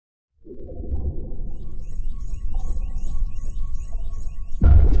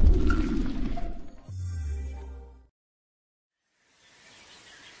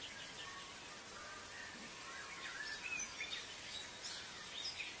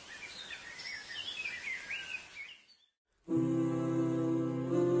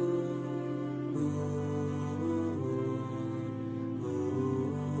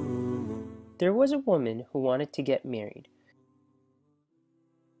There was a woman who wanted to get married,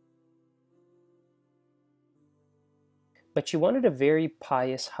 but she wanted a very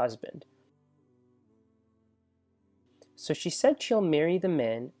pious husband. So she said she'll marry the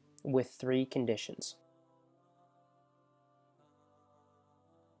man with 3 conditions.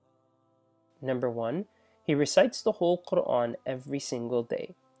 Number 1, he recites the whole Quran every single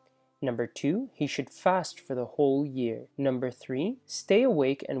day. Number 2, he should fast for the whole year. Number 3, stay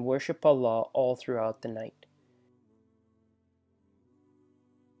awake and worship Allah all throughout the night.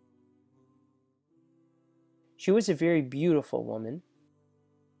 She was a very beautiful woman,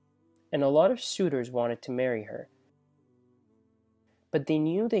 and a lot of suitors wanted to marry her, but they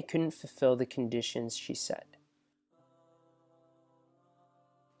knew they couldn't fulfill the conditions she set.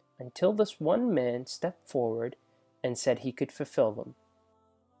 Until this one man stepped forward and said he could fulfill them.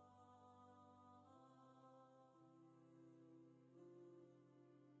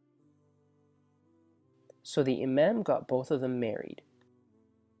 So the Imam got both of them married.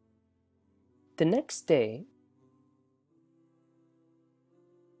 The next day,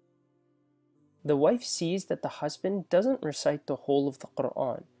 the wife sees that the husband doesn't recite the whole of the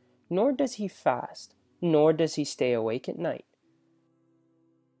Quran, nor does he fast, nor does he stay awake at night.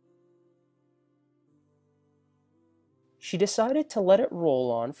 She decided to let it roll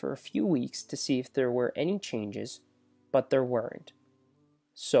on for a few weeks to see if there were any changes, but there weren't.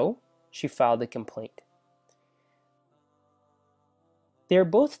 So she filed a complaint. They are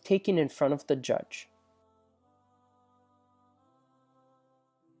both taken in front of the judge.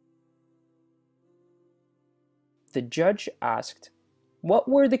 The judge asked, "What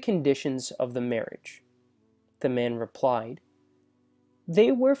were the conditions of the marriage?" The man replied,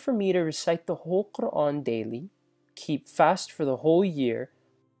 "They were for me to recite the whole Quran daily, keep fast for the whole year,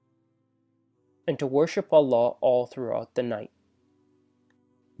 and to worship Allah all throughout the night."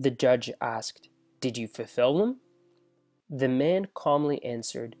 The judge asked, "Did you fulfill them?" The man calmly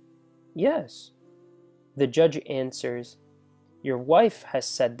answered, "Yes." The judge answers, "Your wife has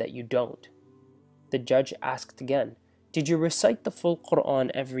said that you don't." The judge asked again, "Did you recite the full Quran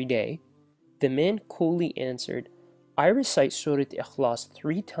every day?" The man coolly answered, "I recite Surah Ikhlas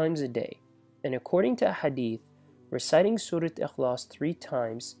 3 times a day, and according to a hadith, reciting Surah Ikhlas 3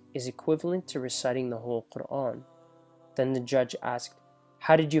 times is equivalent to reciting the whole Quran." Then the judge asked,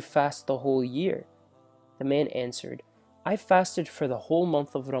 "How did you fast the whole year?" The man answered, "I fasted for the whole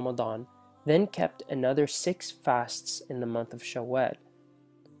month of Ramadan, then kept another 6 fasts in the month of Shawwal."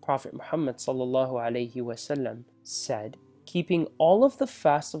 Prophet Muhammad ﷺ said, "Keeping all of the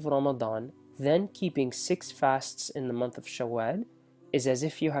fasts of Ramadan, then keeping 6 fasts in the month of Shawwal, is as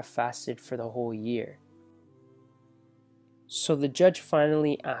if you have fasted for the whole year." So the judge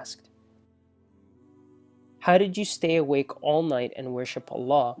finally asked, "How did you stay awake all night and worship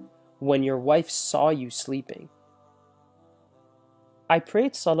Allah when your wife saw you sleeping?" "I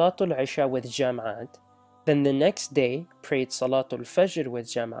prayed Salatul Isha with Jama'at, then the next day prayed Salatul Fajr with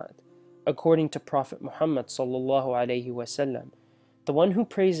Jama'at. According to Prophet Muhammad ﷺ, the one who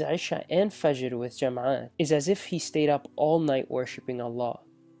prays Isha and Fajr with Jama'at is as if he stayed up all night worshipping Allah."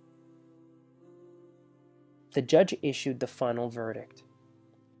 The judge issued the final verdict.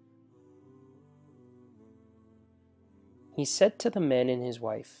 He said to the man and his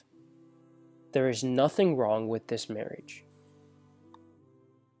wife, "There is nothing wrong with this marriage.